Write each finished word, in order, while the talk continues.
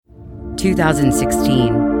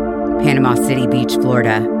2016, Panama City Beach,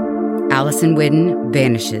 Florida. Allison Whidden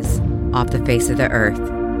vanishes off the face of the earth.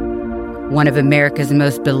 One of America's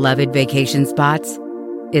most beloved vacation spots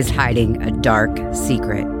is hiding a dark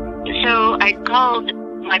secret. So I called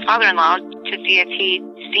my father-in-law to see if he'd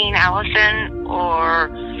seen Allison or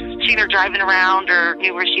seen her driving around or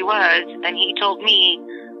knew where she was, and he told me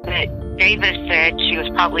that Davis said she was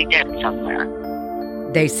probably dead somewhere.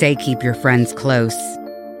 They say keep your friends close.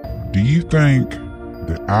 Do you think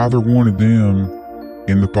that either one of them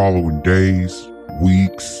in the following days,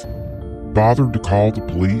 weeks, bothered to call the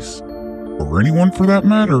police? Or anyone for that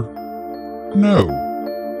matter? No.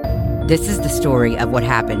 This is the story of what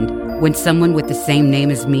happened when someone with the same name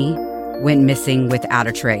as me went missing without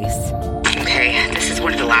a trace. Okay, this is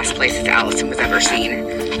one of the last places Allison was ever seen.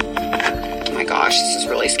 Oh my gosh, this is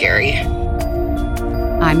really scary.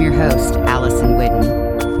 I'm your host, Allison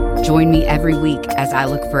Whidden. Join me every week as I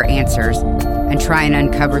look for answers and try and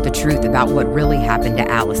uncover the truth about what really happened to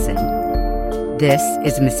Allison. This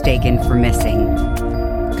is Mistaken for Missing.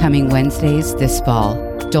 Coming Wednesdays this fall.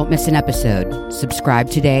 Don't miss an episode. Subscribe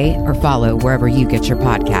today or follow wherever you get your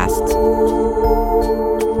podcasts.